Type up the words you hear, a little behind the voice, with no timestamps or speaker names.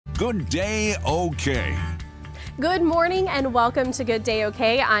Good Day OK. Good morning and welcome to Good Day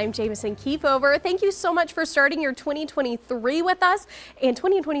OK. I'm Jamison Keefover. Thank you so much for starting your 2023 with us. And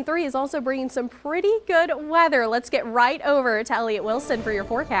 2023 is also bringing some pretty good weather. Let's get right over to Elliott Wilson for your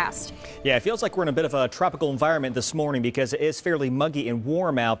forecast. Yeah, it feels like we're in a bit of a tropical environment this morning because it is fairly muggy and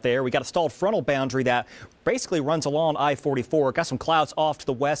warm out there. We got a stalled frontal boundary that basically runs along I-44. Got some clouds off to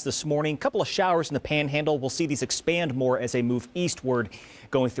the west this morning. A couple of showers in the panhandle. We'll see these expand more as they move eastward,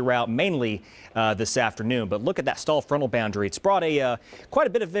 going throughout mainly this afternoon. But look at that stalled frontal boundary. It's brought quite a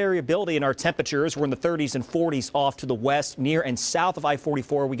bit of variability in our temperatures. We're in the 30s and 40s off to the west. Near and south of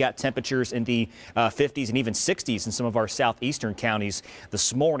I-44, we got temperatures in the 50s and even 60s in some of our southeastern counties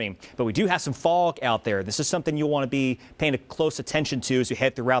this morning. But we do have some fog out there. This is something you'll want to be paying close attention to as you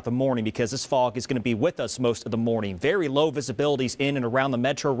head throughout the morning, because this fog is going to be with us most of the morning. Very low visibilities in and around the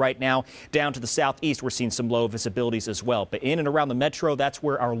metro right now. Down to the southeast, we're seeing some low visibilities as well. But in and around the metro, that's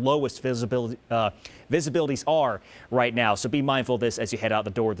where our lowest visibilities are right now. So be mindful of this as you head out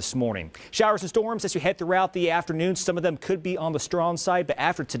the door this morning. Showers and storms as you head throughout the afternoon. Some of them could be on the strong side, but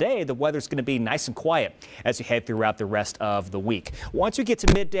after today, the weather's going to be nice and quiet as you head throughout the rest of the week. Once we get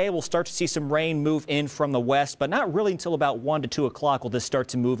to midday, we'll start to see some rain move in from the west, but not really until about 1 to 2 o'clock will this start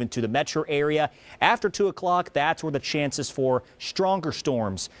to move into the metro area. After 2 o'clock, that's where the chances for stronger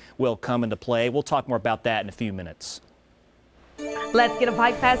storms will come into play. We'll talk more about that in a few minutes. Let's get a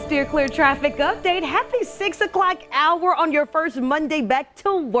Pike Pass Steer Clear traffic update. Happy 6 o'clock hour on your first Monday back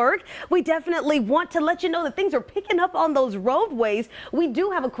to work. We definitely want to let you know that things are picking up on those roadways. We do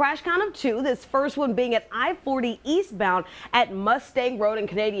have a crash count of 2. This first one being at I-40 eastbound at Mustang Road in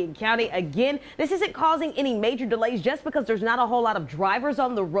Canadian County. Again, this isn't causing any major delays just because there's not a whole lot of drivers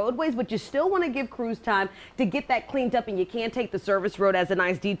on the roadways, but you still want to give crews time to get that cleaned up, and you can take the service road as a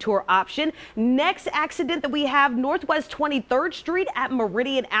nice detour option. Next accident that we have, Northwest 23rd Street at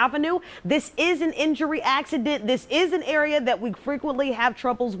Meridian Avenue. This is an injury accident. This is an area that we frequently have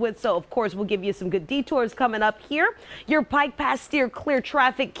troubles with, so of course we'll give you some good detours coming up here. Your Pike Pass Steer Clear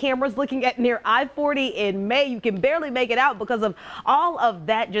traffic cameras looking at near I-40 in May. You can barely make it out because of all of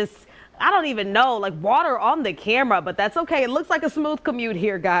that, just I don't even know, like water on the camera, but that's okay. It looks like a smooth commute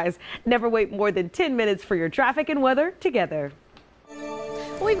here, guys. Never wait more than 10 minutes for your traffic and weather together.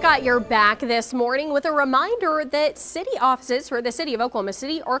 We've got your back this morning with a reminder that city offices for the city of Oklahoma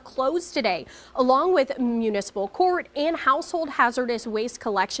City are closed today, along with municipal court and household hazardous waste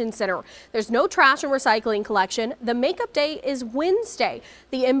collection center. There's no trash and recycling collection. The makeup day is Wednesday.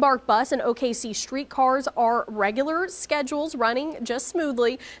 The Embark bus and OKC streetcars are regular schedules running just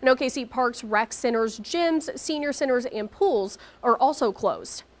smoothly. And OKC Parks, rec centers, gyms, senior centers, and pools are also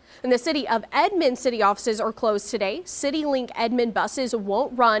closed. And the city of Edmond city offices are closed today. CityLink Edmond buses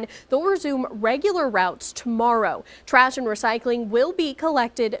won't run. They'll resume regular routes tomorrow. Trash and recycling will be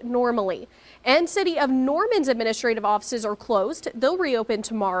collected normally. And City of Norman's administrative offices are closed. They'll reopen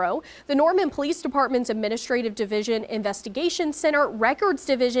tomorrow. The Norman Police Department's Administrative Division, Investigation Center, Records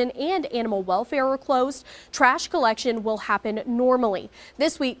Division, and Animal Welfare are closed. Trash collection will happen normally.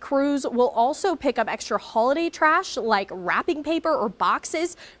 This week, crews will also pick up extra holiday trash like wrapping paper or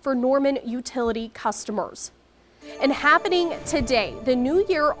boxes for Norman utility customers. And happening today, the new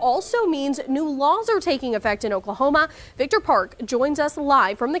year also means new laws are taking effect in Oklahoma. Victor Park joins us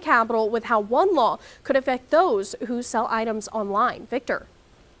live from the Capitol with how one law could affect those who sell items online. Victor.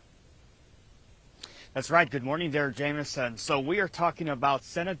 That's right. Good morning there, Jamison. So we are talking about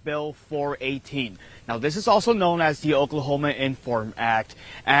Senate Bill 418. Now, this is also known as the Oklahoma Inform Act,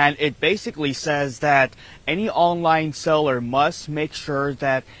 and it basically says that any online seller must make sure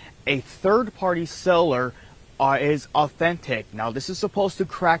that a third-party seller is authentic. Now, this is supposed to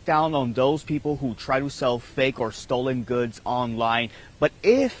crack down on those people who try to sell fake or stolen goods online. But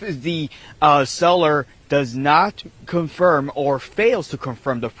if the seller does not confirm or fails to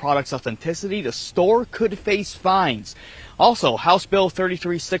confirm the product's authenticity, the store could face fines. Also, House Bill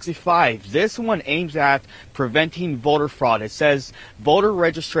 3365, this one aims at preventing voter fraud. It says voter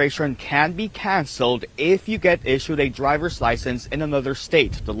registration can be canceled if you get issued a driver's license in another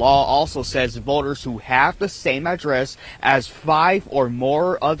state. The law also says voters who have the same address as 5 or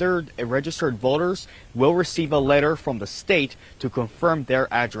more other registered voters will receive a letter from the state to confirm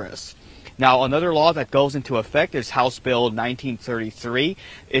their address. Now, another law that goes into effect is House Bill 1933.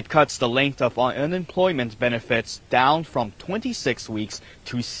 It cuts the length of unemployment benefits down from 26 weeks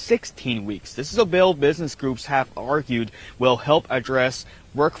to 16 weeks. This is a bill business groups have argued will help address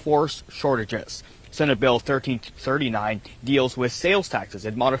workforce shortages. Senate Bill 1339 deals with sales taxes.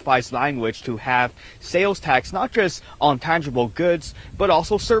 It modifies language to have sales tax not just on tangible goods, but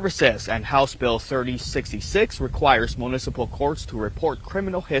also services. And House Bill 3066 requires municipal courts to report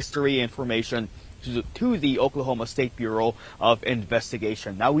criminal history information to the Oklahoma State Bureau of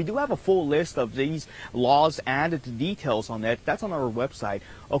Investigation. Now, we do have a full list of these laws and the details on it. That's on our website,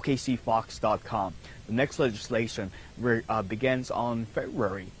 okcfox.com. The next legislation begins on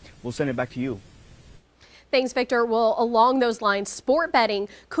February. We'll send it back to you. Thanks, Victor. Well, along those lines, sport betting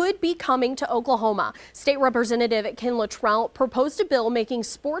could be coming to Oklahoma. State Representative Ken Luttrell proposed a bill making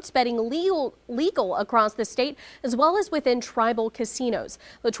sports betting legal across the state, as well as within tribal casinos.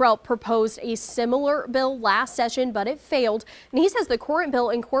 Luttrell proposed a similar bill last session, but it failed. And he says the current bill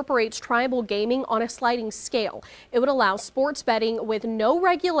incorporates tribal gaming on a sliding scale. It would allow sports betting with no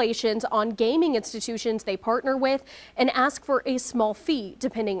regulations on gaming institutions they partner with and ask for a small fee,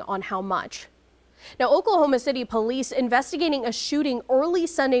 depending on how much. Now, Oklahoma City police investigating a shooting early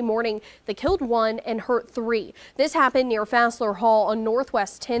Sunday morning that killed 1 and hurt 3. This happened near Fassler Hall on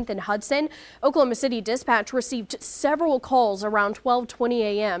Northwest 10th and Hudson. Oklahoma City dispatch received several calls around 12:20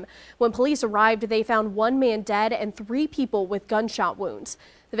 a.m. When police arrived, they found 1 man dead and 3 people with gunshot wounds.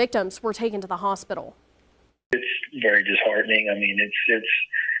 The victims were taken to the hospital. It's very disheartening. I mean, it's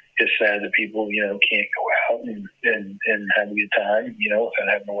sad that people, can't go out and have a good time, without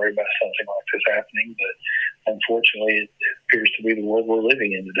having to worry about something like this happening. But unfortunately, it appears to be the world we're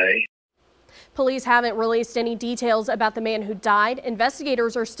living in today. Police haven't released any details about the man who died.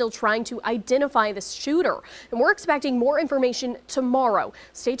 Investigators are still trying to identify the shooter, and we're expecting more information tomorrow.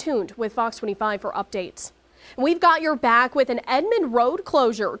 Stay tuned with Fox 25 for updates. We've got your back with an Edmond Road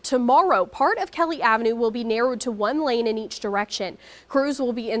closure. Tomorrow, part of Kelly Avenue will be narrowed to 1 lane in each direction. Crews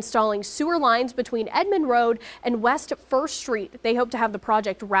will be installing sewer lines between Edmond Road and West 1st Street. They hope to have the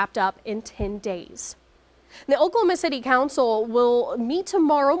project wrapped up in 10 days. The Oklahoma City Council will meet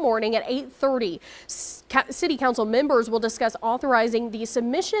tomorrow morning at 8:30. City Council members will discuss authorizing the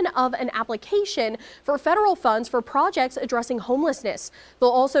submission of an application for federal funds for projects addressing homelessness. They'll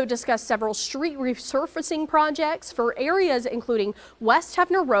also discuss several street resurfacing projects for areas including West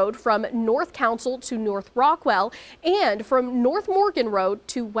Hefner Road from North Council to North Rockwell and from North Morgan Road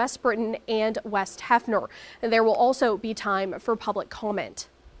to West Britton and West Hefner. And there will also be time for public comment.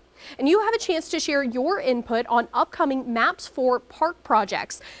 And you have a chance to share your input on upcoming Maps for Park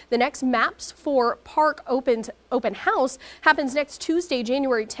projects. The next Maps for Park open house happens next Tuesday,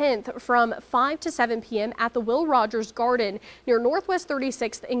 January 10th from 5 to 7 p.m. at the Will Rogers Garden near Northwest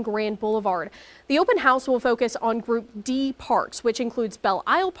 36th and Grand Boulevard. The open house will focus on Group D parks, which includes Belle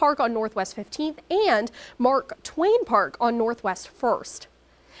Isle Park on Northwest 15th and Mark Twain Park on Northwest 1st.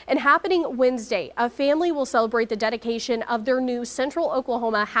 And happening Wednesday, a family will celebrate the dedication of their new Central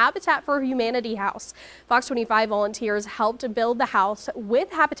Oklahoma Habitat for Humanity house. Fox 25 volunteers helped build the house with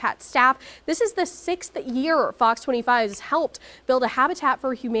Habitat staff. This is the 6th year Fox 25 has helped build a Habitat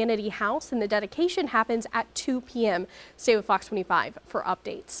for Humanity house, and the dedication happens at 2 p.m. Stay with Fox 25 for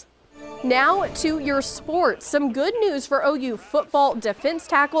updates. Now to your sports. Some good news for OU football defense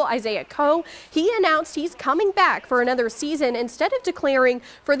tackle Isaiah Coe. He announced he's coming back for another season instead of declaring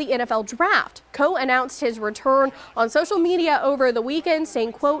for the NFL draft. Coe announced his return on social media over the weekend,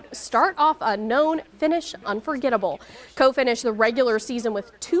 saying, quote, "Start off unknown, finish unforgettable." Coe finished the regular season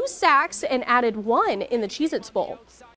with 2 sacks and added 1 in the Cheez-Its Bowl.